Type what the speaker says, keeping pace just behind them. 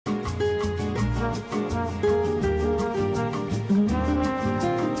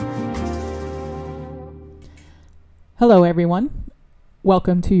Hello everyone,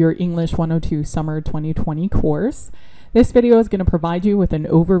 welcome to your English 102 Summer 2020 course. This video is going to provide you with an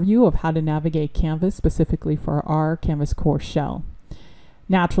overview of how to navigate Canvas specifically for our Canvas course shell.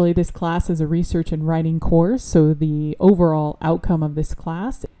 Naturally, this class is a research and writing course, so the overall outcome of this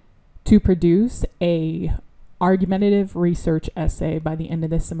class to produce a argumentative research essay by the end of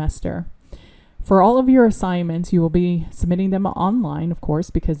this semester. For all of your assignments, you will be submitting them online, of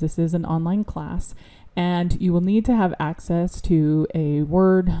course, because this is an online class. And you will need to have access to a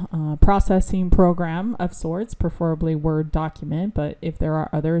word processing program of sorts, preferably Word document, but if there are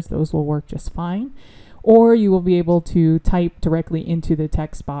others, those will work just fine. Or you will be able to type directly into the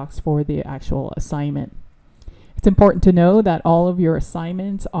text box for the actual assignment. It's important to know that all of your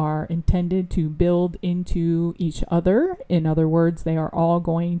assignments are intended to build into each other. In other words, they are all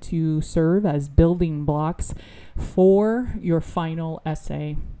going to serve as building blocks for your final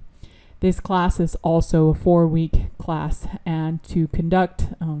essay. This class is also a 4-week class, and to conduct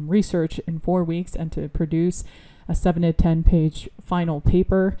research in 4 weeks and to produce a 7 to 10 page final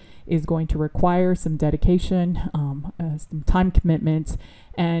paper is going to require some dedication, some time commitments,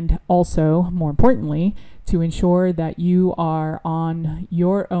 and also, more importantly, to ensure that you are on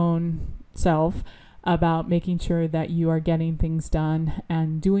your own self about making sure that you are getting things done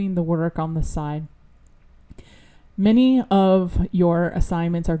and doing the work on the side. Many of your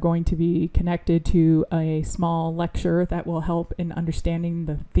assignments are going to be connected to a small lecture that will help in understanding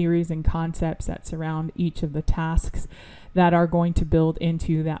the theories and concepts that surround each of the tasks that are going to build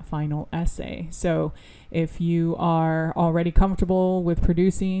into that final essay. So if you are already comfortable with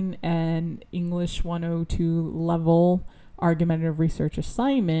producing an English 102 level argumentative research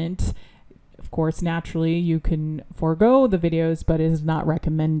assignment, of course, naturally, you can forego the videos, but it is not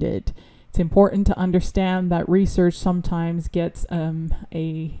recommended. It's important to understand that research sometimes gets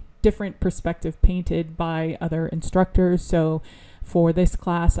a different perspective painted by other instructors. So for this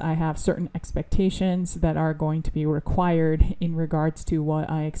class, I have certain expectations that are going to be required in regards to what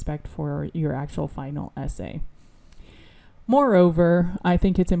I expect for your actual final essay. Moreover, I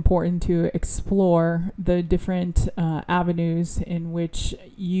think it's important to explore the different avenues in which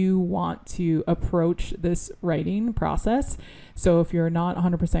you want to approach this writing process. So if you're not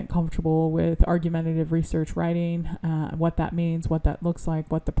 100% comfortable with argumentative research writing, what that means, what that looks like,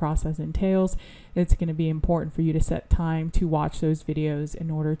 what the process entails, it's going to be important for you to set time to watch those videos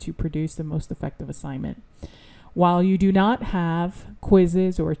in order to produce the most effective assignment. While you do not have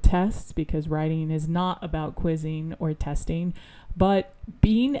quizzes or tests, because writing is not about quizzing or testing, but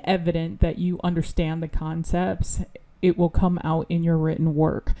being evident that you understand the concepts, it will come out in your written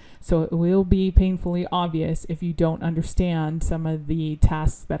work. So it will be painfully obvious if you don't understand some of the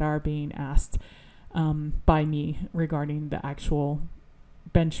tasks that are being asked by me regarding the actual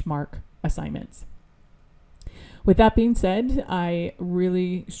benchmark assignments. With that being said, I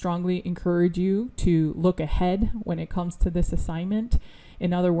really strongly encourage you to look ahead when it comes to this assignment.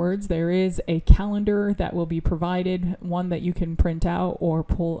 In other words, there is a calendar that will be provided, one that you can print out or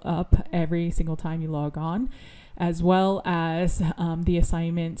pull up every single time you log on, as well as the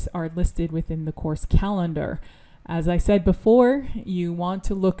assignments are listed within the course calendar. As I said before, you want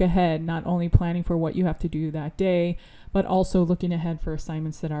to look ahead, not only planning for what you have to do that day, but also looking ahead for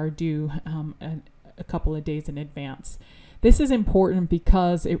assignments that are due a couple of days in advance. This is important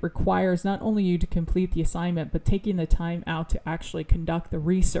because it requires not only you to complete the assignment, but taking the time out to actually conduct the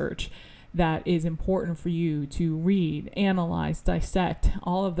research that is important for you to read, analyze, dissect.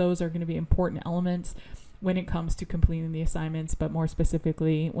 All of those are going to be important elements when it comes to completing the assignments, but more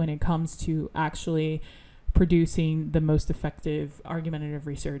specifically when it comes to actually producing the most effective argumentative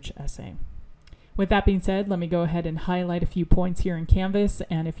research essay. With that being said, let me go ahead and highlight a few points here in Canvas,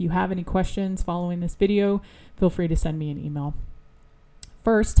 and if you have any questions following this video, feel free to send me an email.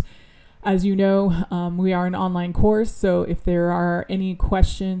 First, as you know, we are an online course, so if there are any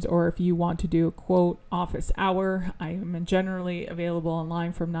questions or if you want to do a quote office hour, I am generally available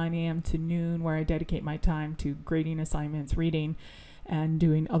online from 9 a.m. to noon, where I dedicate my time to grading assignments, reading, and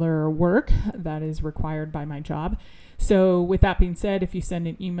doing other work that is required by my job. So with that being said, if you send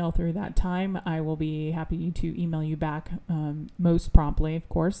an email through that time, I will be happy to email you back most promptly, of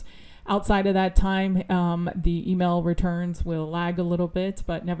course. Outside of that time, the email returns will lag a little bit,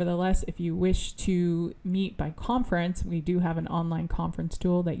 but nevertheless, if you wish to meet by conference, we do have an online conference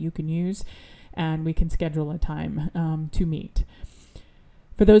tool that you can use, and we can schedule a time to meet.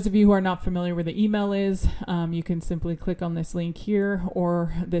 For those of you who are not familiar with the email is, you can simply click on this link here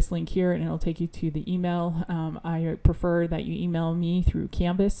or this link here and it'll take you to the email. I prefer that you email me through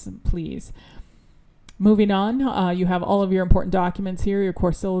Canvas, please. Moving on, you have all of your important documents here, your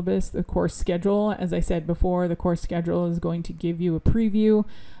course syllabus, the course schedule. As I said before, the course schedule is going to give you a preview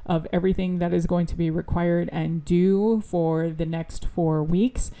of everything that is going to be required and due for the next 4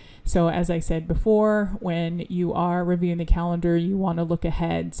 weeks. So as I said before, when you are reviewing the calendar, you want to look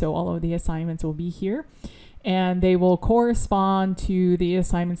ahead. So all of the assignments will be here, and they will correspond to the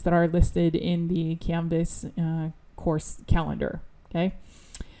assignments that are listed in the Canvas course calendar, okay?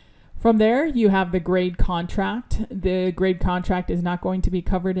 From there, you have the grade contract. The grade contract is not going to be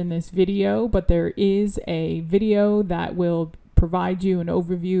covered in this video, but there is a video that will provide you an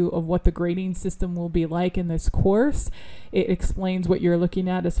overview of what the grading system will be like in this course. It explains what you're looking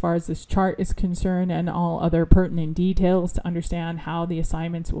at as far as this chart is concerned and all other pertinent details to understand how the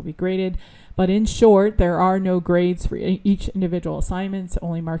assignments will be graded. But in short, there are no grades for each individual assignment,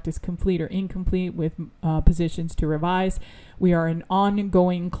 only marked as complete or incomplete with positions to revise. We are an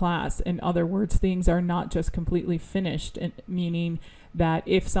ongoing class. In other words, things are not just completely finished, meaning that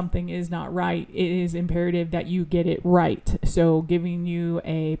if something is not right, it is imperative that you get it right. So giving you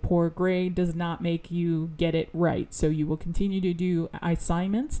a poor grade does not make you get it right. So you will continue to do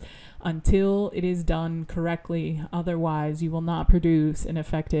assignments until it is done correctly. Otherwise, you will not produce an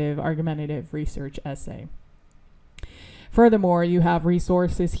effective argumentative research essay. Furthermore, you have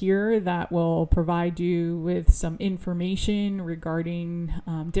resources here that will provide you with some information regarding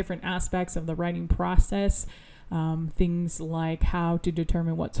different aspects of the writing process. Things like how to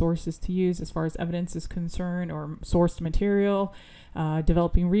determine what sources to use as far as evidence is concerned or sourced material,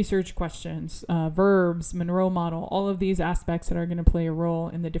 developing research questions, verbs, Monroe model, all of these aspects that are going to play a role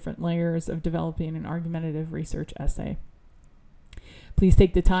in the different layers of developing an argumentative research essay. Please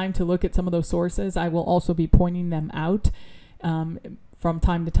take the time to look at some of those sources. I will also be pointing them out from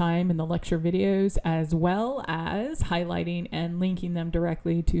time to time in the lecture videos, as well as highlighting and linking them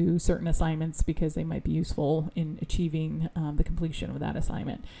directly to certain assignments because they might be useful in achieving the completion of that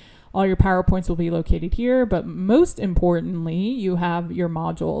assignment. All your PowerPoints will be located here, but most importantly, you have your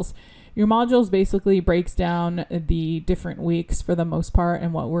modules. Your modules basically breaks down the different weeks for the most part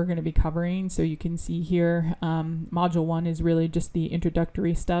and what we're going to be covering. So you can see here, module 1 is really just the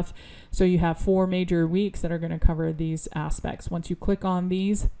introductory stuff. So you have 4 major weeks that are going to cover these aspects. Once you click on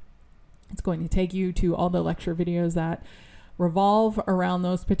these, it's going to take you to all the lecture videos that revolve around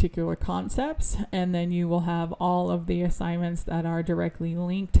those particular concepts. And then you will have all of the assignments that are directly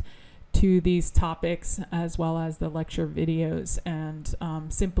linked to these topics, as well as the lecture videos. And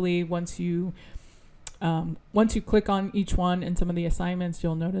simply once you click on each one and some of the assignments,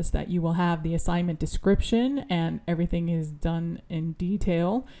 you'll notice that you will have the assignment description and everything is done in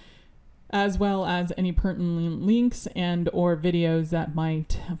detail, as well as any pertinent links and or videos that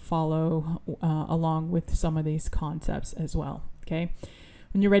might follow along with some of these concepts as well. Okay.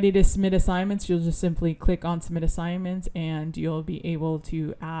 When you're ready to submit assignments, you'll just simply click on Submit Assignments and you'll be able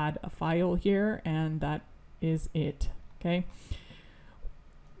to add a file here, and that is it, okay?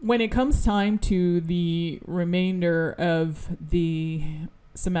 When it comes time to the remainder of the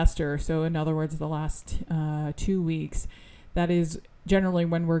semester, so in other words, the last 2 weeks, that is generally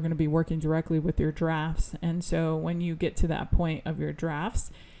when we're going to be working directly with your drafts. And so when you get to that point of your drafts,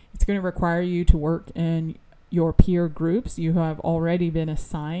 it's going to require you to work in your peer groups. You have already been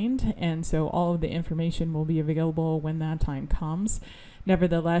assigned, and so all of the information will be available when that time comes.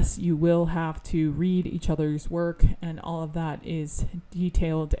 Nevertheless, you will have to read each other's work, and all of that is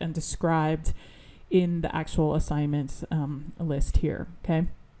detailed and described in the actual assignments list here, okay?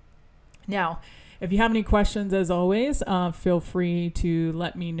 Now, if you have any questions, as always, feel free to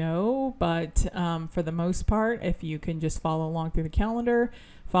let me know, but for the most part, if you can just follow along through the calendar,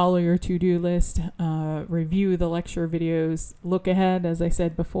 follow your to-do list, review the lecture videos, look ahead, as I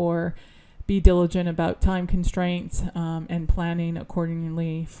said before, be diligent about time constraints and planning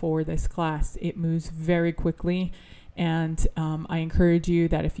accordingly for this class. It moves very quickly, and I encourage you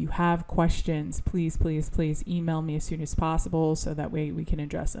that if you have questions, please, please, please email me as soon as possible so that way we can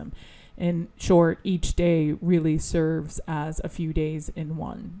address them. In short, each day really serves as a few days in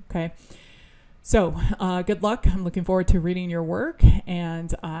one, okay? So good luck. I'm looking forward to reading your work,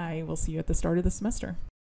 and I will see you at the start of the semester.